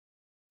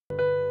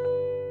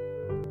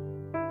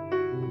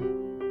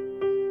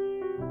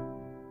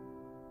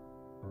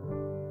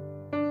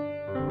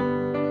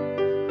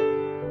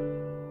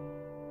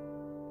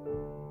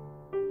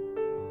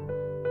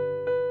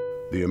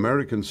The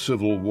American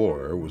Civil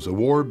War was a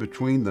war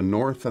between the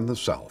North and the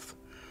South,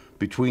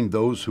 between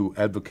those who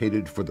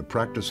advocated for the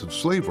practice of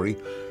slavery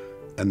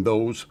and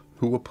those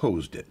who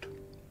opposed it.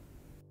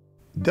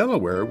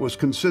 Delaware was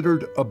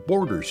considered a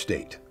border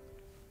state.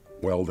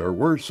 While there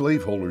were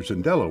slaveholders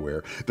in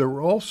Delaware, there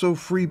were also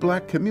free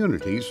black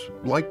communities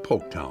like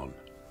Polktown.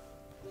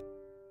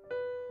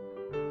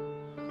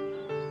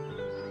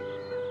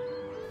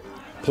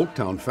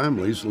 Polktown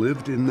families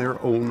lived in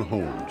their own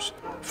homes,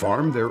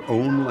 farmed their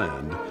own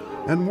land,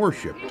 and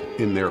worshiped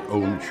in their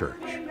own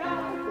church.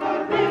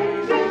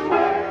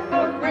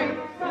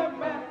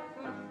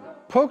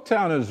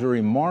 Polktown is a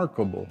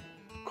remarkable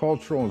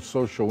cultural and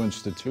social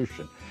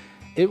institution.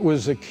 It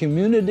was a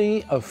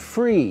community of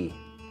free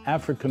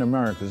African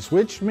Americans,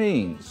 which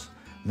means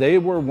they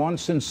were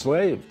once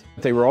enslaved.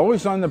 They were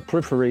always on the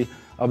periphery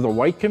of the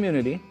white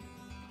community,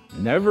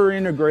 never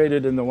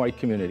integrated in the white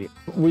community.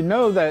 We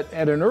know that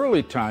at an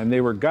early time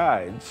they were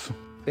guides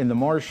in the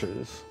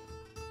marshes.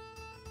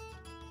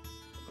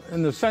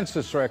 In the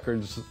census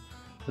records,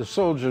 the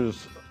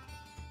soldiers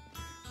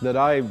that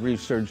I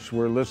researched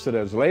were listed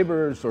as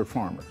laborers or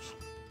farmers.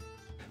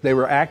 They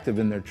were active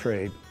in their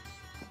trade.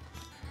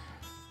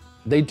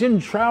 They didn't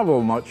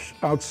travel much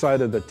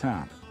outside of the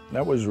town.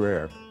 That was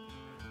rare.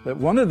 But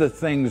one of the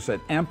things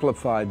that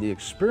amplified the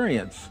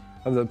experience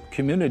of the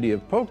community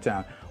of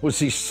Polktown was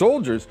these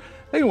soldiers.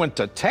 They went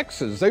to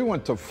Texas, they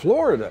went to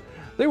Florida,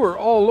 they were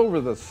all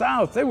over the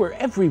South, they were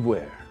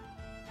everywhere.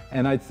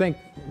 And I think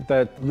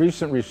that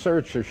recent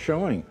research is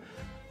showing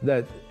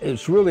that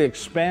it's really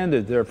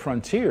expanded their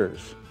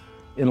frontiers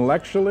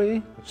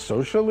intellectually,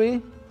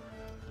 socially,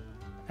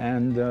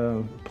 and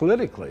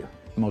politically,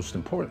 most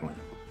importantly.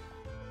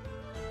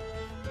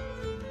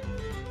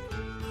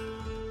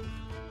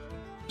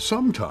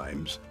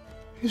 Sometimes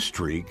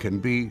history can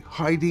be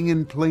hiding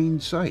in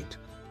plain sight.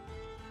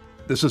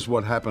 This is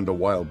what happened a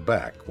while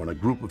back when a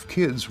group of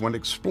kids went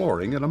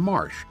exploring in a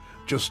marsh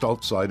just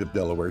outside of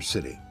Delaware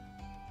City.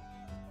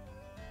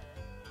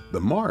 The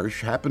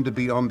marsh happened to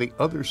be on the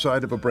other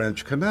side of a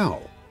branch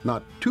canal,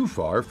 not too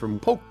far from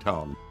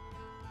Polktown.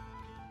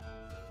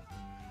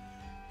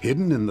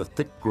 Hidden in the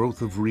thick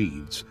growth of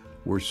reeds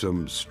were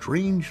some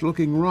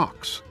strange-looking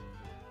rocks,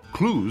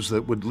 clues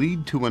that would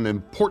lead to an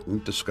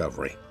important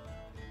discovery.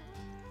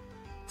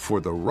 For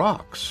the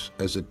rocks,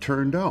 as it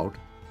turned out,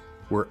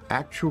 were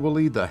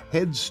actually the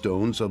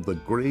headstones of the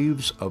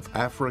graves of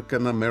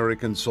African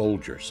American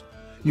soldiers,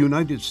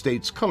 United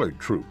States colored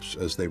troops,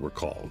 as they were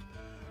called,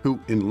 who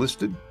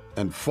enlisted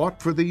and fought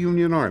for the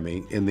Union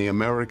Army in the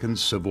American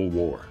Civil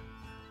War.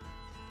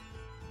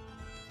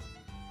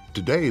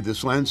 Today,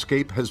 this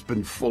landscape has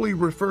been fully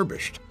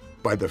refurbished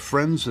by the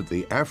Friends of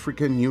the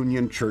African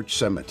Union Church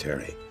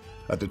Cemetery,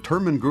 a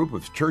determined group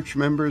of church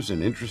members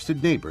and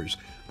interested neighbors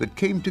that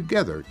came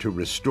together to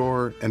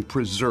restore and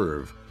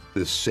preserve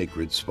this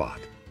sacred spot.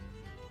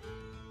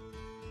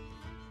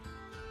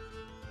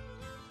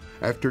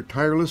 After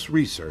tireless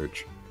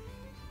research,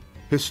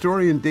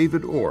 historian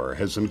David Orr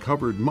has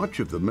uncovered much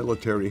of the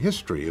military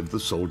history of the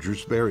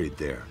soldiers buried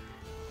there.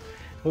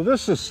 Well,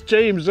 this is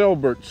James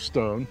Elbert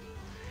stone,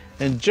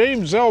 and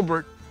James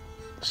Elbert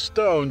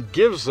stone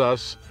gives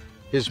us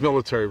his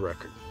military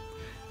record,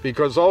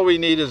 because all we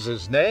need is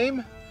his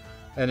name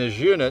and his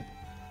unit,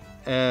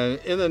 and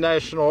in the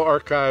National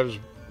Archives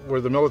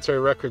where the military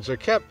records are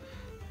kept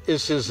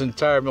is his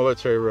entire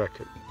military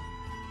record.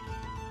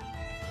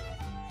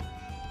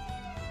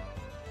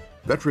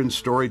 Veteran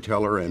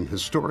storyteller and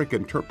historic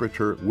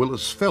interpreter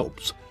Willis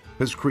Phelps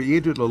has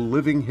created a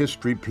living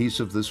history piece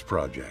of this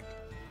project.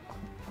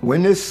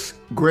 When this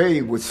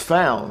grave was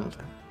found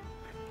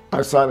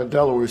outside of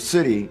Delaware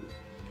City,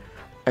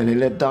 and they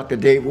let Dr.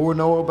 Dave Orr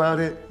know about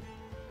it,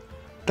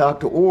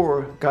 Dr.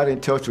 Orr got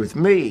in touch with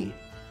me,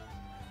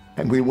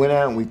 and we went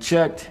out and we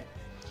checked,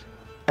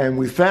 and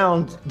we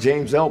found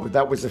James Elbert.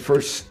 That was the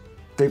first,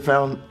 they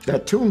found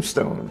that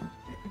tombstone.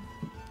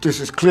 Just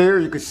as clear,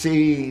 you could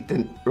see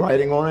the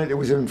writing on it. It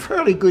was in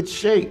fairly good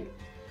shape.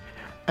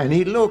 And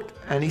he looked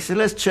and he said,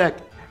 let's check.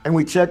 And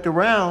we checked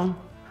around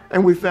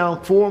and we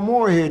found 4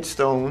 more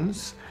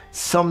headstones,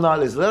 some not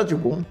as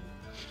legible,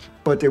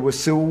 but they were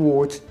Civil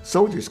War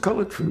soldiers,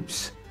 colored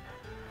troops.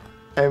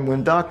 And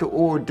when Dr.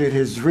 Orr did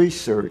his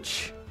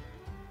research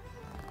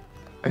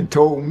and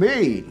told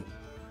me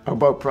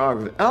about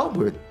Private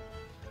Elbert,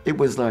 it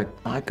was like,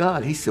 my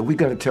God, he said, we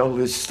got to tell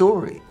this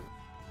story.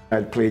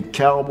 I played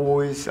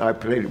cowboys, I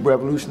played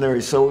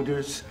revolutionary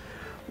soldiers,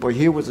 but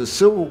here was a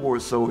Civil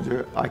War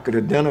soldier I could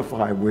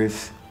identify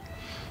with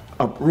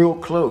up real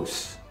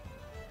close.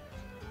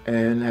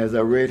 And as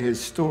I read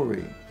his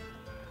story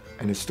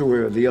and the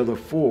story of the other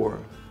 4,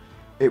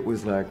 it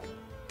was like,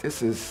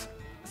 this is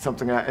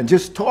something and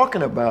just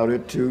talking about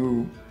it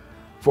to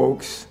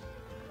folks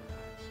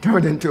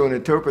turned into an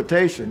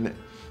interpretation.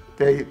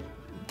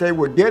 They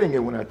were getting it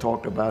when I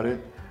talked about it,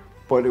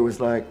 but it was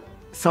like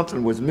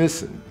something was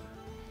missing.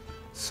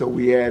 So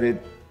we added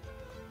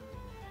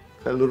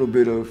a little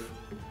bit of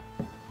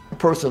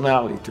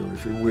personality to it,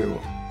 if you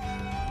will.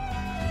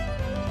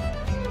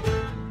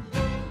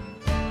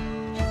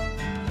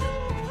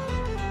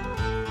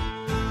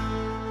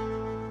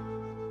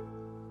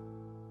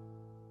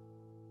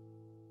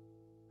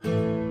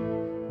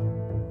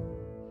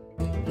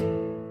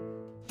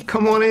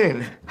 Come on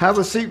in, have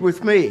a seat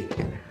with me.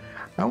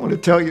 I want to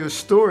tell you a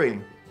story,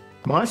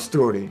 my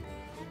story,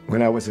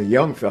 when I was a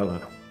young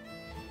fella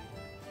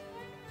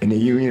in the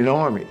Union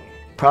Army.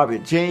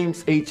 Private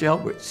James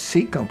Elbert,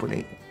 C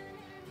Company,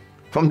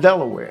 from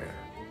Delaware.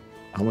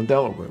 I'm a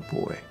Delaware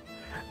boy.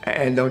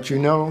 And don't you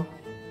know,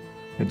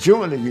 I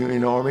joined the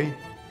Union Army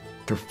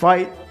to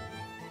fight,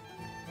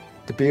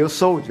 to be a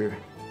soldier.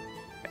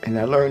 And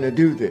I learned to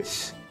do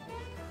this.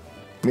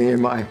 Me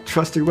and my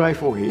trusty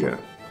rifle here.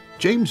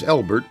 James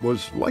Elbert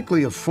was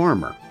likely a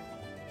farmer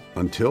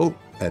until,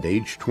 at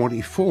age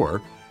 24,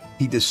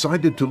 he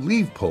decided to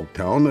leave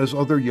Polktown as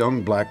other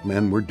young black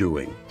men were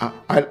doing.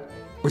 I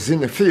was in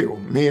the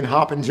field. Me and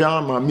Hoppin'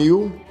 John, my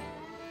mule,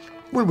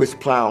 we was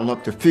plowing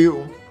up the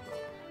field.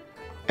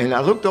 And I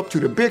looked up to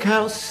the big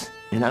house,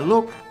 and I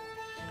looked,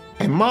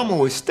 and Mama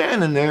was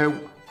standing there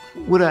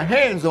with her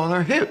hands on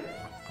her hip.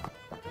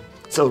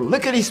 So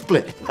lickety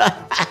split.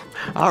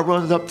 I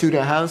runs up to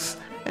the house,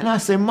 and I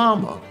said,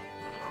 Mama,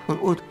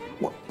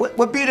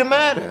 what be the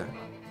matter?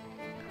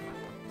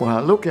 Well,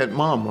 I look at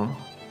Mama,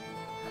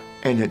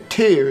 and the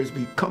tears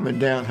be coming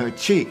down her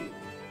cheek.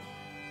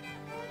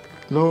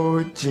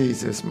 Lord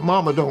Jesus,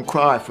 Mama don't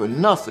cry for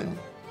nothing.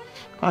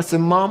 I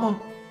said, Mama,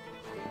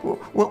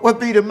 what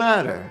be the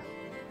matter?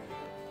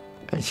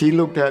 And she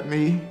looked at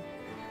me,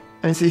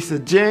 and she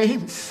said,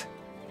 James,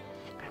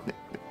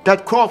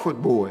 that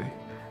Crawford boy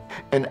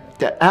and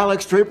that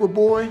Alex Draper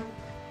boy,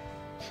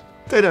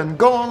 they done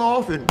gone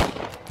off and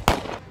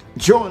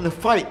joined the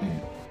fighting.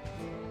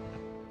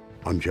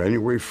 On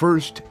January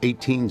 1st,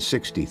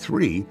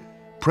 1863,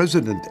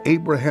 President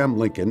Abraham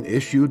Lincoln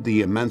issued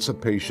the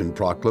Emancipation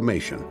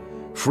Proclamation,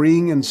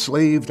 freeing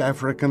enslaved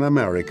African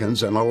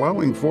Americans and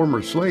allowing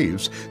former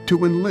slaves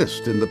to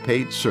enlist in the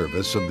paid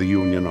service of the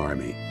Union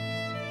Army.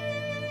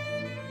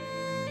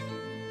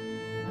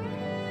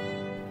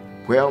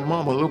 Well,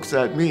 Mama looks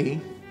at me.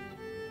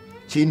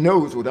 She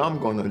knows what I'm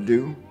gonna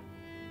do.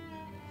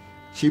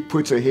 She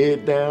puts her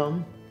head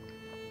down.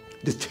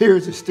 The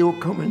tears are still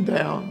coming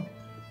down.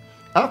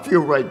 I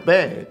feel right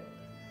bad.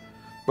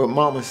 But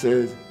Mama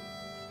says,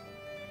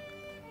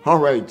 all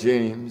right,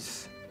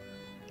 James,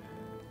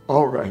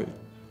 all right.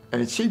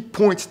 And she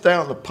points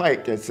down the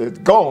pike and says,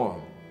 go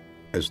on.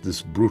 As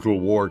this brutal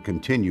war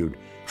continued,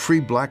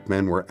 free black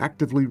men were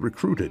actively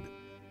recruited,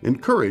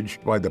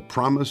 encouraged by the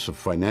promise of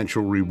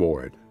financial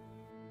reward.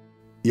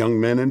 Young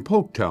men in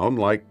Polktown,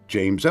 like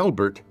James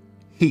Elbert,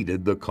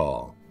 heeded the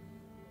call.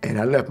 And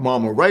I left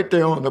Mama right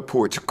there on the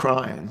porch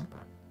crying.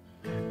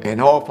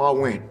 And off I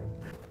went.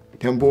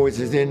 Them boys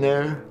is in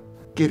there,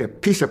 get a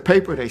piece of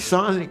paper, they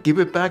sign it, give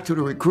it back to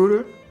the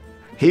recruiter.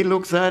 He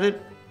looks at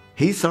it,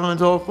 he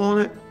signs off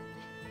on it,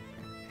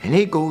 and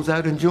he goes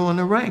out and joins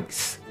the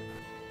ranks.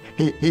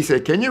 He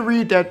said, can you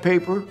read that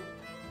paper?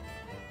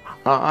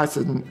 I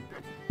said,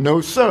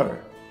 no, sir.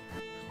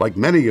 Like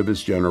many of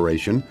his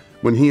generation,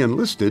 when he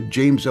enlisted,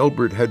 James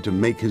Elbert had to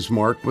make his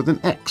mark with an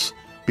X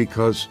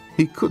because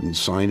he couldn't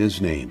sign his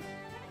name.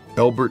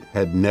 Elbert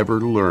had never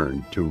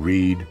learned to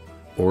read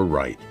or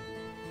write.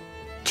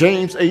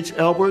 James H.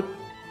 Elbert,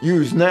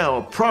 you's now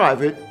a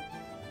private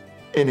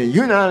in the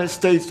United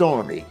States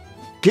Army.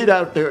 Get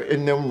out there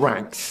in them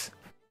ranks.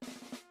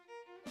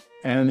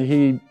 And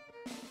he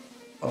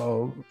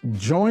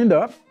joined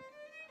up,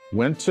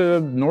 went to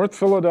North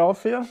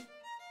Philadelphia,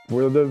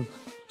 where the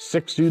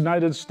 6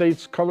 United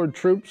States colored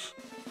troops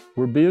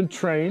were being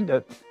trained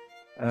at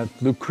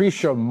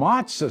Lucretia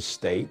Mott's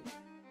estate.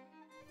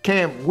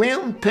 Camp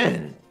William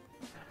Penn.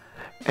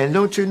 And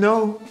don't you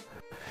know,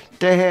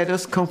 they had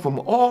us come from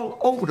all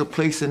over the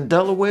place in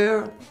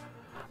Delaware,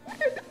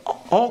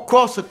 all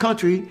across the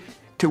country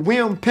to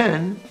William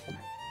Penn,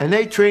 and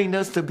they trained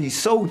us to be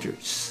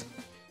soldiers.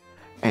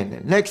 And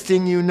the next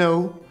thing you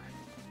know,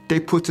 they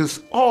put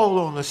us all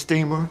on a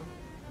steamer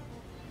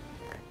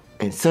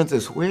and sent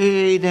us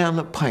way down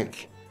the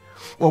pike.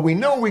 Well, we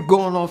know we're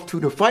going off to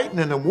the fighting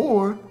in the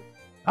war.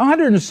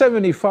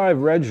 175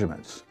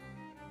 regiments,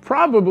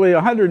 probably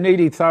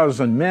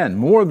 180,000 men,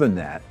 more than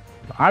that.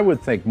 I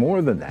would think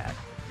more than that.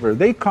 Where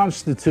they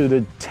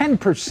constituted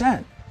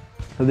 10%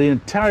 of the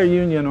entire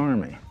Union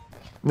Army.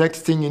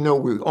 Next thing you know,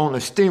 we're on a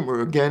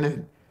steamer again,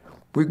 and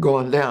we're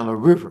going down a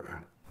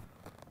river.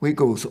 We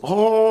goes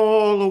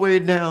all the way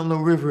down the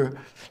river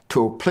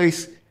to a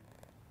place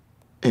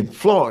in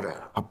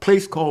Florida, a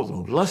place called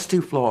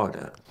Olustee,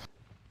 Florida.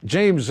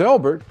 James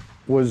Elbert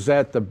was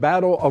at the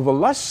Battle of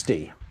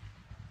Olustee.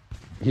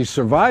 He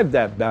survived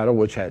that battle,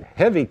 which had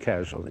heavy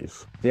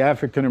casualties. The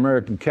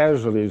African-American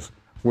casualties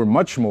were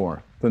much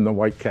more than the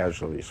white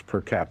casualties per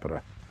capita,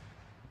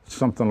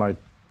 something like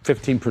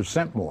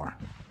 15% more.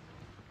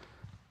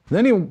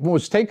 Then he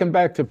was taken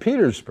back to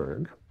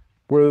Petersburg,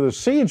 where the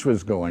siege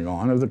was going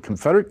on of the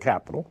Confederate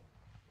capital,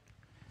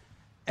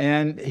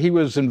 and he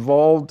was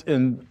involved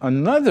in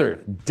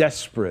another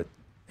desperate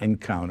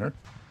encounter,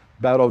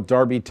 Battle of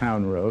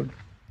Darbytown Road,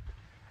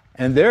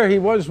 and there he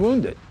was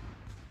wounded.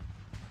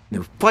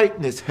 The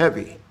fighting is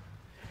heavy,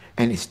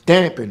 and it's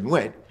damp and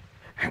wet,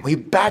 and we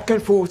back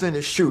and forth in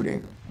the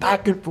shooting,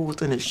 back and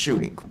forth in the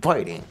shooting,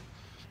 fighting.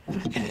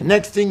 And the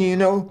next thing you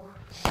know,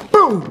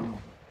 boom,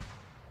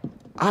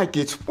 I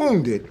get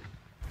wounded.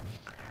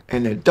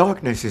 And the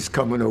darkness is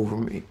coming over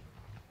me.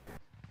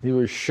 He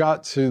was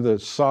shot through the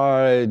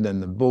side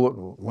and the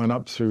bullet went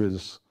up through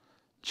his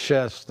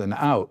chest and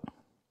out,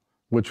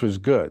 which was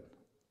good.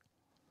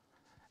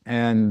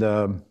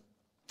 And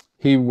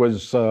he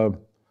was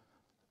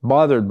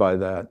bothered by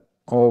that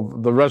all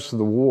the rest of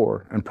the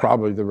war and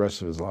probably the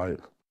rest of his life.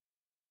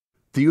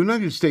 The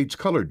United States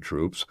colored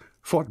troops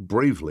fought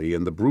bravely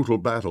in the brutal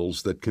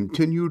battles that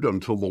continued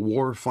until the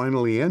war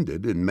finally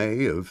ended in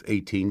May of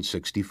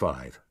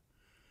 1865.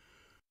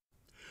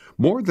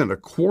 More than a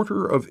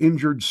quarter of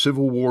injured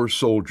Civil War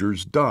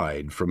soldiers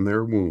died from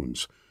their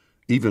wounds,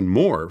 even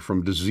more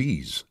from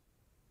disease.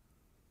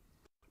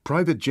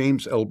 Private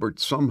James Elbert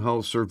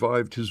somehow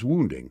survived his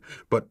wounding,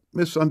 but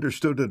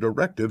misunderstood a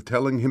directive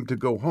telling him to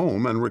go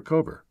home and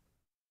recover.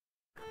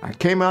 I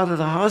came out of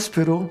the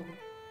hospital.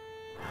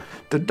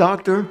 The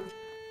doctor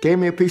gave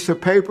me a piece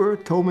of paper,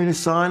 told me to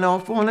sign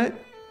off on it.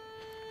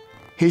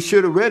 He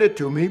should have read it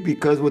to me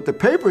because what the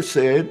paper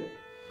said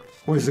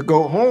was to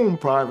go home,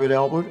 Private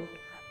Elbert,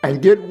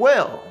 and get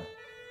well.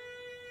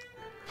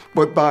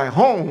 But by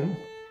home,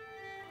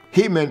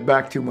 he meant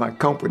back to my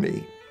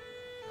company.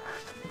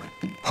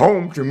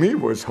 Home to me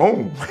was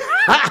home.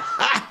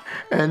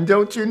 And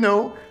don't you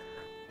know,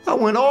 I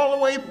went all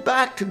the way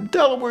back to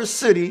Delaware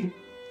City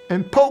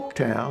and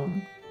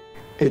Polktown.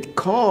 It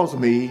caused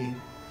me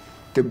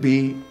to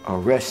be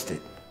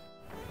arrested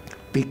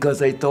because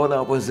they thought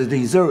I was a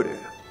deserter.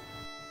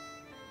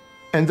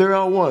 And there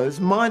I was,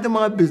 minding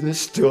my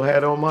business, still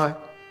had on my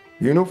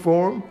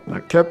uniform, my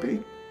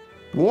kepi,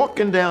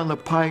 walking down the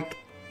pike,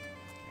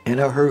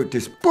 and I heard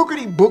this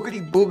boogity,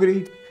 boogity,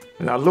 boogity,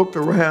 and I looked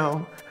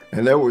around,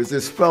 and there was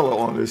this fellow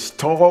on this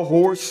tall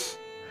horse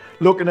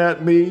looking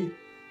at me,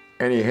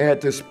 and he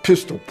had this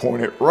pistol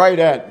pointed right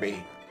at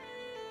me.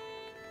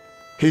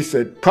 He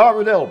said,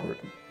 "Private Elbert."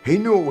 He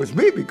knew it was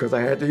me because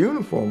I had the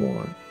uniform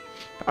on.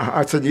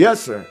 I said, "Yes,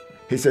 sir."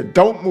 He said,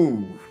 "Don't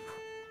move."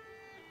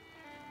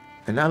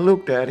 And I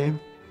looked at him.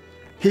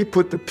 He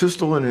put the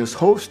pistol in his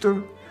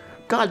holster,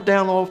 got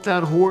down off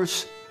that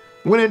horse,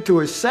 went into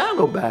his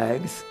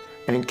saddlebags,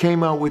 and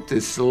came out with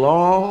this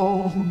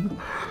long,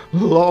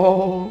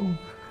 long,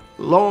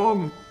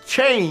 long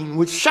chain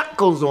with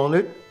shackles on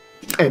it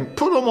and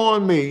put them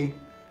on me.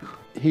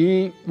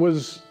 He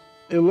was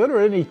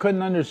illiterate. He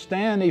couldn't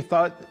understand. He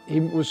thought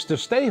he was to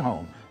stay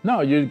home.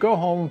 No, you'd go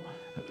home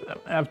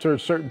after a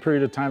certain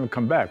period of time and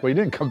come back. Well, he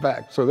didn't come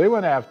back. So they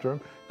went after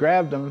him,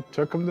 grabbed him,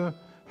 took him to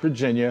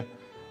Virginia.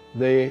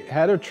 They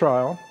had a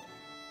trial.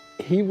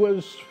 He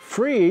was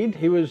freed.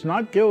 He was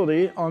not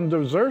guilty on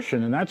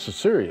desertion, and that's a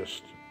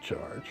serious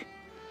charge.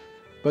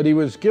 But he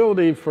was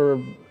guilty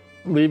for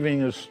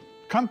leaving his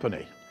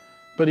company.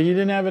 But he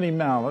didn't have any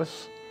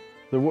malice.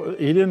 He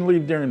didn't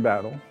leave during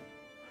battle.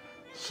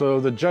 So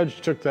the judge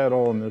took that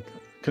all into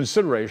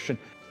consideration.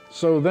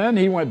 So then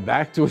he went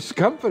back to his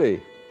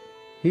company.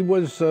 He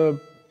was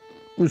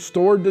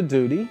restored to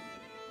duty.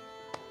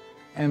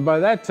 And by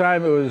that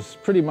time, it was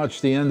pretty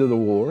much the end of the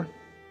war.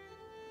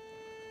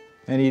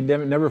 And he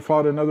never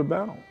fought another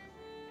battle.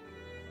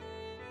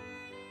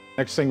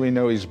 Next thing we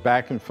know, he's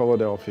back in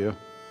Philadelphia,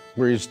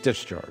 where he's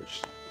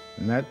discharged.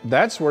 And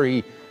that's where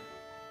he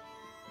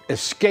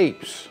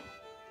escapes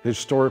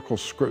historical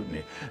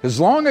scrutiny. As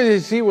long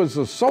as he was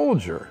a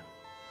soldier,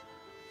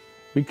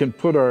 we can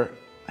put our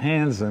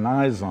hands and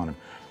eyes on him.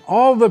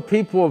 All the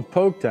people of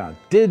Polktown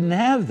didn't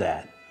have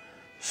that.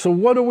 So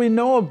what do we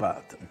know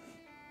about them?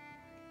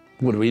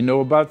 What do we know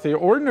about the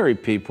ordinary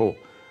people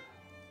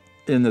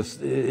in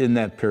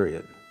that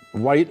period,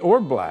 white or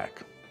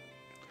black?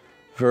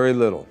 Very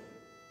little.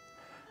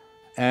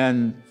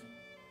 And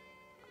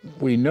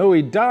we know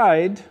he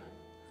died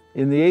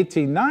in the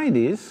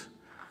 1890s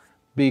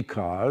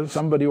because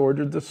somebody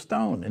ordered the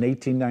stone in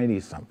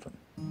 1890-something.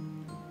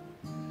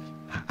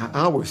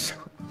 I was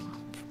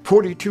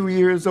 42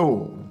 years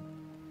old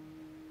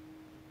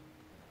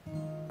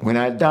when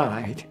I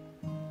died,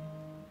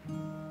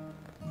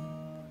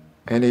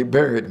 and they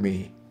buried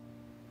me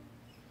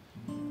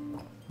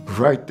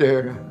right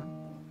there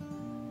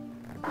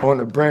on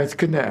the Branch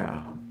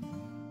Canal.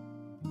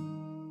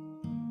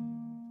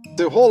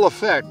 The whole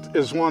effect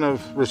is one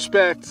of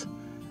respect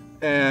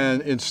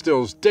and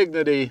instills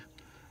dignity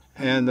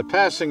and the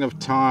passing of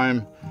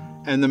time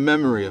and the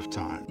memory of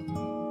time.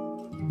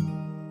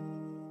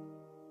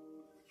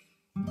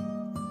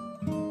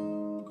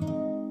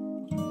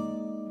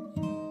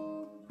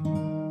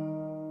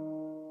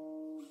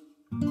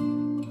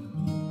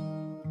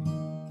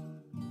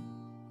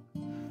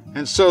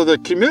 And so the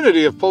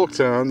community of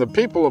Polktown, the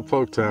people of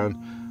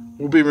Polktown,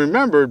 will be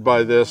remembered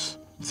by this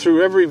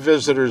through every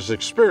visitor's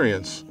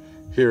experience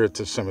here at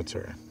the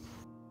cemetery.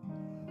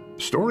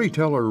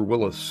 Storyteller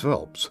Willis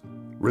Phelps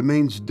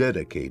remains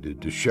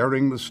dedicated to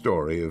sharing the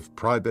story of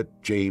Private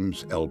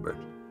James Elbert.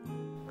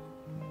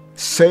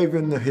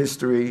 Saving the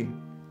history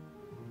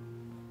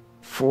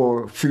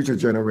for future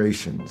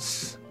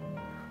generations.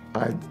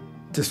 I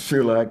just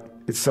feel like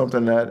it's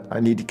something that I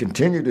need to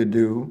continue to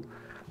do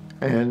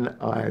and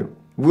I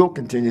will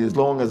continue as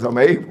long as I'm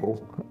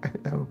able.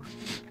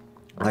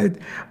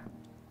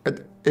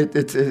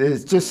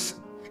 It's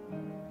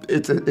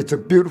a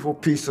beautiful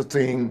piece of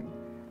thing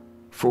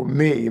for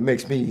me. It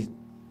makes me,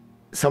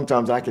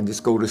 sometimes I can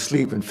just go to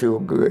sleep and feel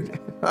good.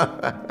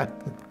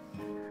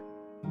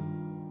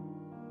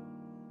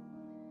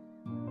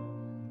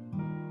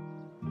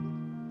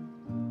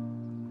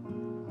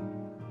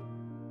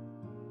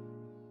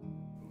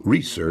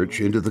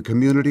 Research into the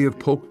community of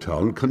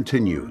Polktown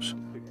continues,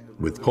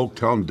 with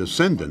Polktown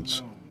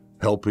descendants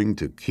helping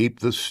to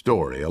keep the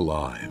story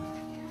alive.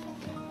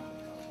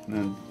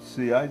 Now,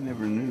 see, I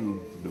never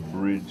knew the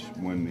bridge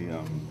when the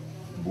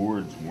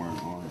boards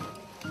weren't on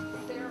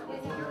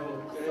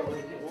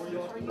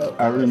it.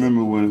 I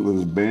remember when it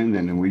was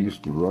abandoned and we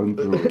used to run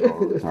through it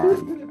all the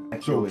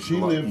time. So she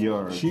lived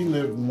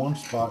in one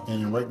spot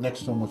and right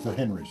next to them was the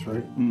Henrys,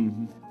 right?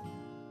 Mm-hmm.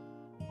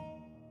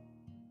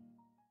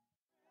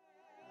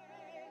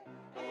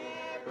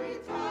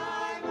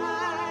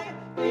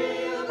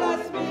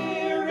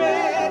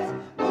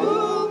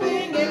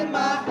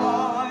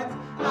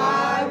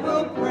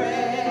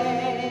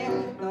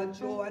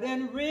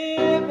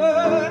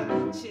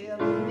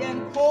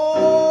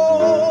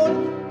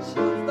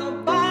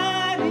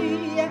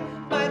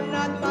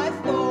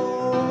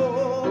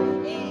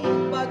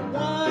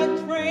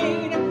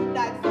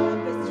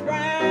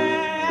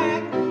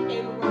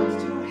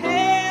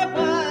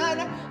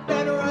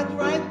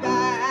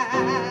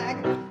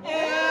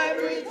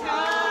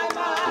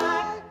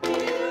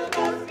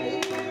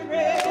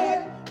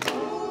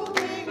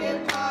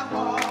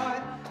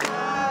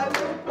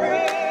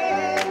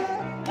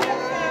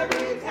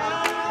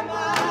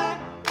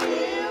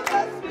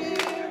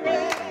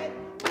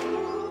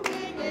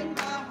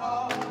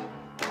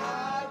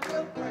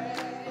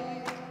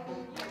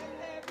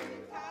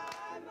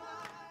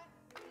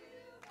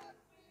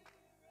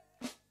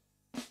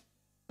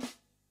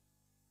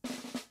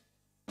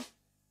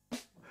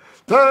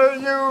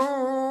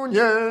 The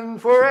Union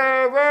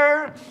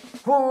forever,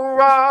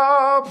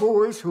 hurrah,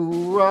 boys,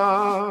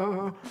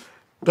 hurrah.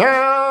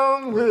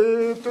 Down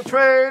with the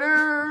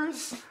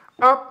traitors,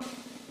 up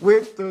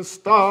with the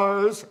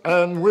stars,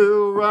 and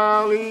we'll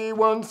rally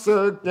once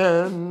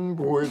again,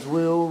 boys,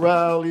 we'll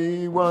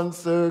rally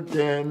once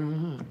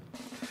again.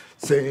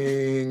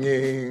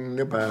 Singing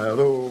the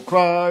battle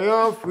cry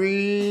of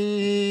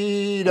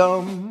freedom,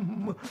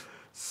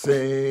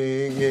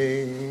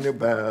 singing the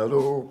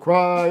battle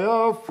cry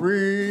of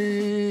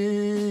freedom.